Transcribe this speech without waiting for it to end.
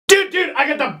Dude, I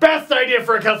got the best idea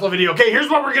for a Kessel video. Okay, here's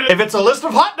what we're gonna. If it's a list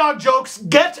of hot dog jokes,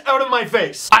 get out of my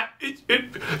face.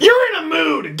 You're in a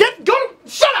mood.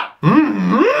 Shut up.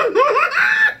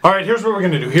 All right, here's what we're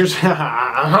gonna do. Here's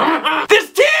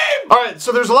this team. All right,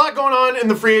 so there's a lot going on in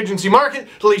the free agency market.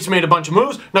 The Leafs made a bunch of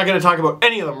moves. Not gonna talk about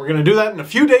any of them. We're gonna do that in a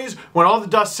few days when all the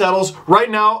dust settles. Right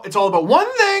now, it's all about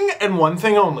one thing and one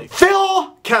thing only.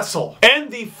 Phil Kessel. And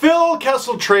the Phil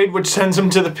Kessel trade, which sends him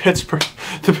to the Pittsburgh.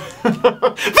 Phil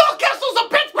Kessel's a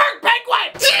Pittsburgh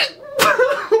Penguin!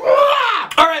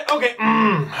 Alright, okay.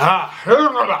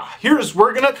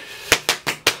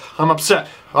 I'm upset,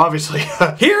 obviously.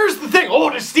 Here's the thing. Oh,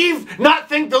 does Steve not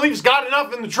think the Leafs got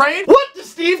enough in the trade? What does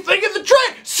Steve think of the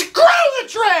trade? Screw the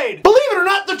trade! Believe it or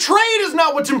not, the trade is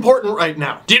not what's important right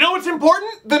now. Do you know what's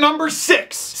important? The number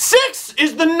 6. 6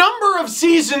 is the number of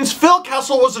seasons Phil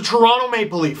Kessel was a Toronto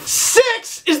Maple Leaf.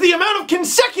 6 is the amount of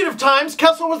consecutive times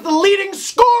Kessel was the leading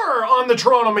scorer on the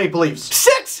Toronto Maple Leafs.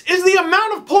 6 is the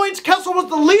amount of points Kessel was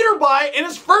the leader by in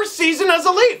his first season as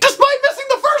a Leaf. Despite missing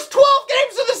the first 12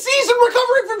 games of the season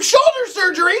recovering from shoulder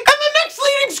surgery, and the next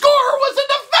leading scorer was a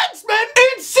defenseman,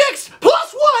 and 6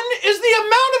 plus 1 is the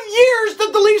amount of years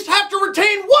that the Leafs have to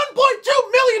retain $1.2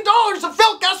 million of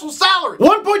Phil Kessel's salary.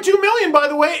 $1.2 million, by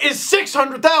the way, is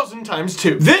 600,000 times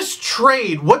 2. This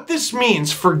trade, what this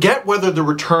means, forget whether the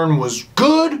return was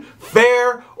good,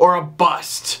 fair, or a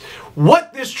bust.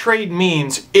 What this trade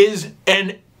means is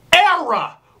an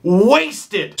era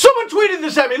wasted. Someone tweeted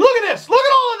this at me. Look at this. Look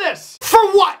at all of this.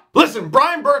 For what? Listen,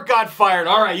 Brian Burke got fired.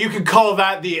 Alright, you could call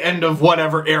that the end of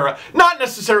whatever era. Not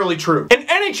necessarily true. An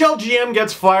NHL GM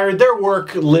gets fired, their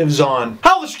work lives on.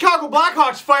 Hell, the Chicago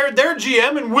Blackhawks fired their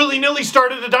GM and willy-nilly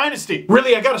started a dynasty.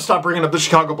 Really, I gotta stop bringing up the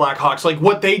Chicago Blackhawks. Like,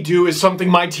 what they do is something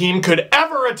my team could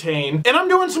ever attain. And I'm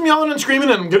doing some yelling and screaming,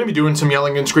 and I'm gonna be doing some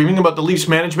yelling and screaming about the Leafs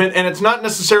management, and it's not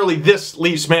necessarily this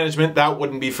Leafs management. That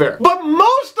wouldn't be fair. But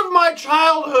most of my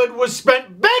childhood was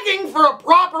spent begging for a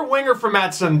proper winger for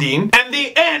Matt Sundin, and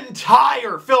the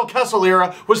entire Phil Kessel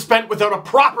era was spent without a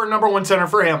proper #1 center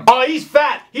for him. Oh, he's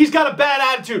fat. He's got a bad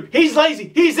attitude. He's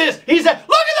lazy. He's this. He's that.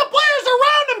 Look at the players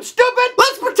around him, stupid!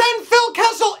 Let's pretend Phil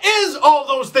Kessel is all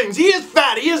those things. He is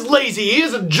fat. He is lazy. He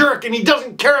is a jerk, and he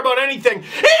doesn't care about anything.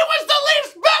 He was the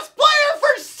Leafs' best player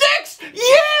for 6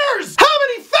 years! How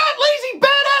many fat, lazy,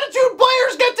 bad attitude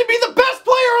players get to be the best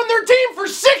player on their team for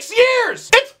 6 years?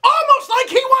 It's almost like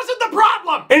he wasn't the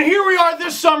problem! And here we are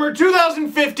this summer,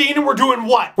 2015, and we're doing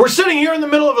what? We're sitting here in the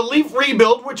middle of a Leaf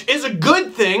rebuild, which is a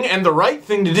good thing and the right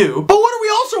thing to do. But what are we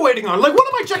also waiting on? Like, what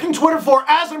am I checking Twitter for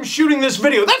as I'm shooting this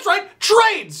video? That's right,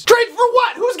 trades! Trades for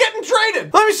what? Who's getting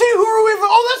traded? Let me see, who are we?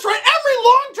 Oh, that's right, every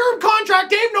long-term contract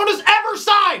Dave Notice ever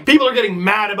signed! People are getting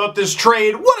mad about this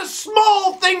trade. What a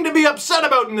small thing to be upset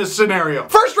about in this scenario.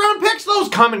 First-round picks, those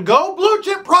come and go.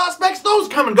 Blue-chip prospects, those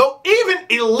come and go. Even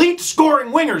elite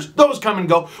scoring wingers, those come and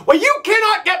go. What you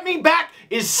cannot get me back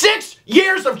is 6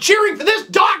 years of cheering for this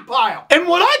dog pile. And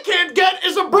what I can't get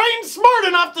is a brain smart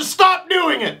enough to stop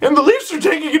doing it. And the Leafs are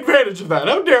taking advantage of that.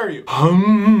 How dare you?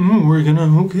 We're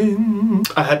gonna, okay.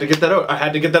 I had to get that out. I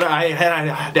had to get that out. I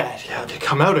had to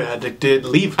come out. I had to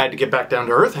leave. I had to get back down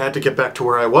to earth. I had to get back to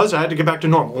where I was. I had to get back to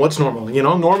normal. What's normal? You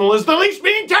know, normal is the Leafs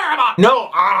being terrible. No.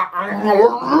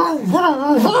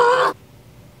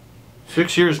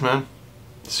 6 years, man.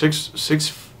 Six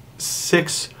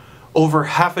over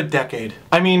half a decade.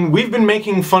 I mean, we've been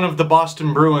making fun of the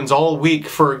Boston Bruins all week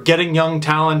for getting young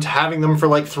talent, having them for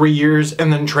like 3 years,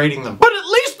 and then trading them. But at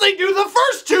least they do the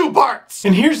first 2 parts!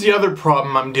 And here's the other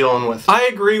problem I'm dealing with. I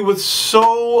agree with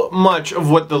so much of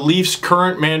what the Leafs'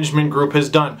 current management group has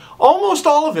done. Almost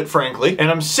all of it, frankly.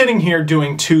 And I'm sitting here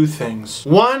doing 2 things.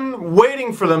 1,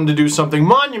 waiting for them to do something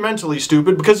monumentally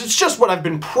stupid, because it's just what I've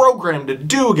been programmed to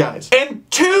do, guys. And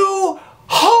 2,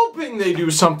 hoping they do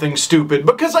something stupid,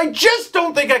 because I just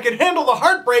don't think I could handle the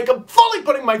heartbreak of fully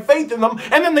putting my faith in them,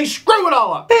 and then they screw it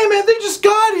all up. Hey man, they just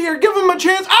got here, give them a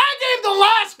chance. I gave the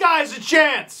last guys a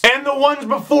chance! And the ones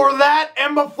before that,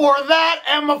 and before that,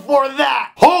 and before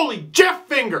that. Holy Jeff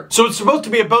Finger! So it's supposed to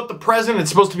be about the present, it's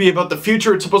supposed to be about the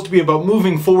future, it's supposed to be about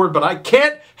moving forward, but I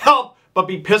can't help but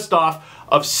be pissed off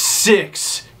of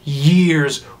 6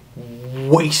 years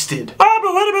wasted. Oh,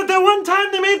 but what about that one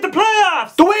time they made the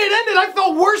playoffs? The way it ended, I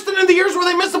felt worse than in the years where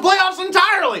they missed the playoffs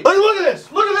entirely. Like, look at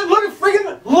this. Look at this. Look at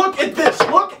freaking. Look at this.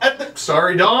 Look at the.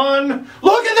 Sorry, Don.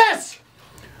 Look at this.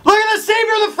 Look at the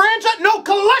savior of the franchise. No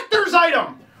collector's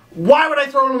item. Why would I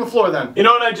throw it on the floor then? You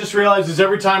know what I just realized is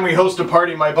every time we host a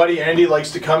party, my buddy Andy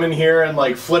likes to come in here and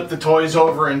like flip the toys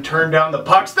over and turn down the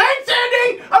pucks. Thanks,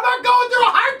 Andy! I'm not going through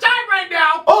a hard time right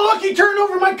now! Oh look, he turned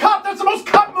over my cup! That's the most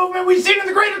cup movement we've seen in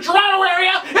the greater Toronto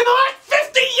area in the last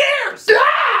 50 years!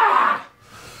 Ah!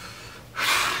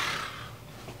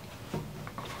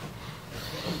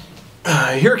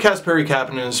 Here Kasperi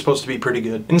Kapanen is supposed to be pretty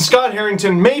good. And Scott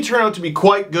Harrington may turn out to be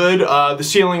quite good. The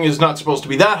ceiling is not supposed to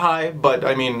be that high, but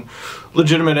I mean,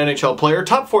 legitimate NHL player.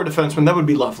 Top 4 defenseman, that would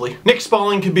be lovely. Nick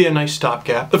Spalling could be a nice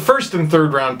stopgap. The 1st and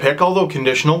 3rd round pick, although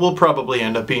conditional, will probably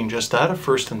end up being just that, a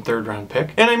 1st and 3rd round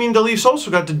pick. And I mean, the Leafs also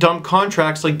got to dump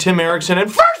contracts like Tim Erickson and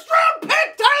 1st round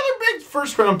pick Tyler Biggs!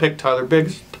 1st round pick Tyler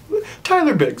Biggs.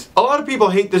 Tyler Biggs. A lot of people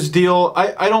hate this deal.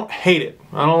 I don't hate it.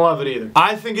 I don't love it either.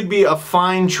 I think it'd be a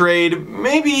fine trade,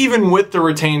 maybe even with the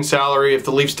retained salary if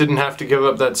the Leafs didn't have to give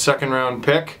up that 2nd round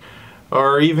pick.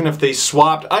 Or even if they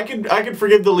swapped. I could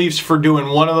forgive the Leafs for doing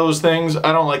one of those things.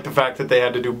 I don't like the fact that they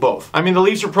had to do both. I mean, the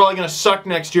Leafs are probably going to suck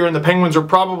next year and the Penguins are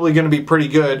probably going to be pretty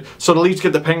good. So the Leafs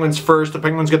get the Penguins first, the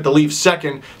Penguins get the Leafs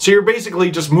second. So you're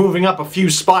basically just moving up a few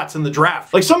spots in the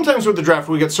draft. Like sometimes with the draft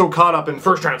we get so caught up in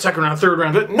 1st round, 2nd round, 3rd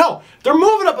round. No, they're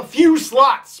moving up a few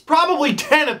slots. Probably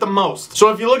 10 at the most.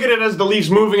 So if you look at it as the Leafs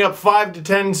moving up 5 to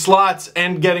 10 slots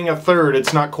and getting a 3rd,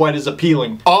 it's not quite as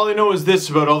appealing. All I know is this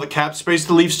about all the cap space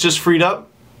the Leafs just freed up.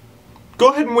 Go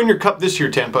ahead and win your cup this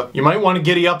year, Tampa. You might want to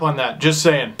giddy up on that, just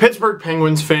saying. Pittsburgh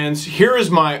Penguins fans, here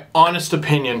is my honest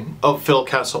opinion of Phil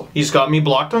Kessel. He's got me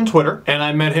blocked on Twitter, and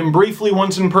I met him briefly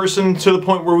once in person to the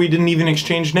point where we didn't even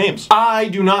exchange names. I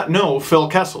do not know Phil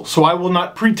Kessel, so I will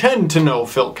not pretend to know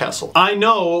Phil Kessel. I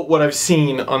know what I've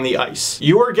seen on the ice.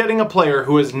 You are getting a player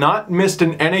who has not missed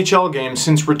an NHL game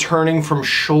since returning from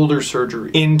shoulder surgery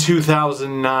in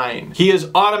 2009. He is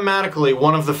automatically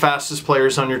one of the fastest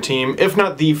players on your team, if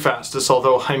not the fastest.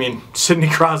 Although, I mean, Sidney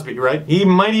Crosby, right? He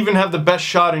might even have the best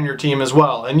shot in your team as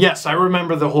well. And yes, I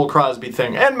remember the whole Crosby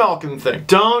thing and Malkin thing.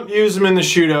 Don't use him in the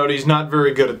shootout. He's not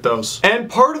very good at those. And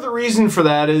part of the reason for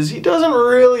that is he doesn't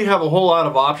really have a whole lot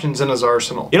of options in his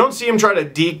arsenal. You don't see him try to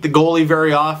deke the goalie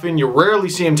very often. You rarely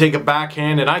see him take a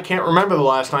backhand, and I can't remember the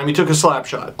last time he took a slap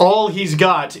shot. All he's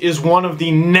got is one of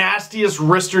the nastiest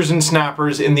wristers and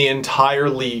snappers in the entire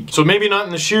league. So maybe not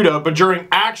in the shootout, but during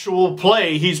actual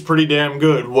play, he's pretty damn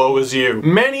good. Woe is you.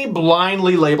 Many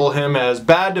blindly label him as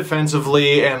bad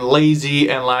defensively and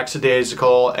lazy and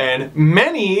lackadaisical, and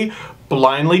many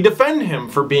blindly defend him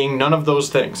for being none of those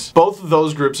things. Both of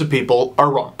those groups of people are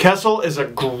wrong. Kessel is a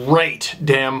great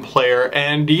damn player,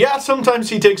 and yeah, sometimes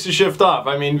he takes a shift off.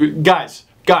 I mean, guys,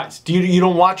 you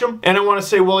don't watch them? And I want to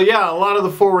say, well, yeah, a lot of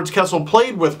the forwards Kessel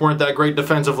played with weren't that great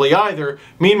defensively either.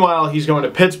 Meanwhile, he's going to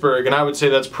Pittsburgh, and I would say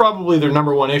that's probably their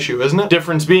 #1 issue, isn't it?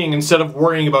 Difference being, instead of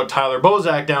worrying about Tyler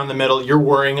Bozak down the middle, you're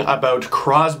worrying about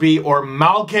Crosby or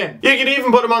Malkin. You could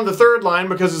even put him on the 3rd line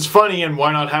because it's funny, and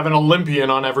why not have an Olympian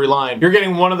on every line? You're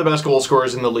getting one of the best goal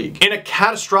scorers in the league. In a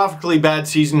catastrophically bad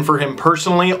season for him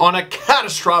personally, on a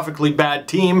catastrophically bad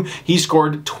team, he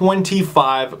scored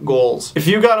 25 goals. If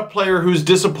you got a player who's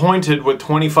disappointed with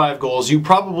 25 goals, you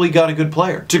probably got a good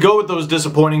player. To go with those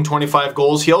disappointing 25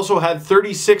 goals, he also had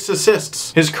 36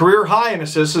 assists. His career high in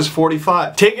assists is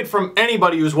 45. Take it from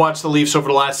anybody who's watched the Leafs over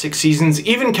the last 6 seasons,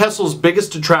 even Kessel's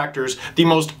biggest detractors, the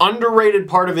most underrated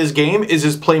part of his game is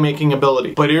his playmaking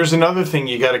ability. But here's another thing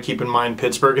you gotta keep in mind,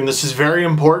 Pittsburgh, and this is very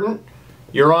important.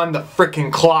 You're on the frickin'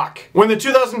 clock. When the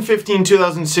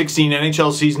 2015-2016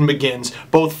 NHL season begins,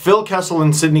 both Phil Kessel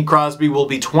and Sidney Crosby will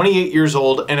be 28 years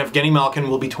old and Evgeny Malkin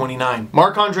will be 29.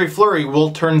 Marc-Andre Fleury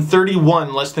will turn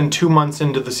 31 less than 2 months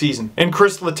into the season. And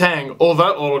Chris Letang, oh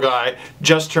that little guy,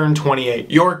 just turned 28.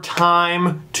 Your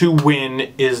time to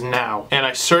win is now. And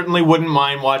I certainly wouldn't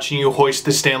mind watching you hoist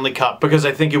the Stanley Cup because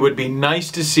I think it would be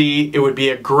nice to see, it would be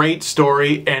a great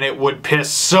story, and it would piss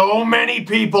so many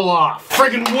people off.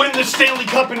 Friggin' win the Stanley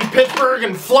Cup in Pittsburgh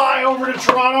and fly over to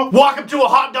Toronto, walk up to a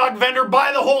hot dog vendor,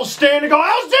 buy the whole stand and go,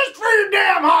 how's this for your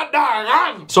damn hot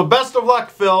dog? So best of luck,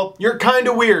 Phil. You're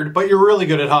kinda weird, but you're really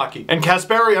good at hockey. And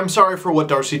Kasperi, I'm sorry for what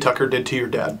Darcy Tucker did to your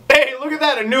dad. Hey, look at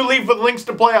that, a new leaf with links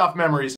to playoff memories.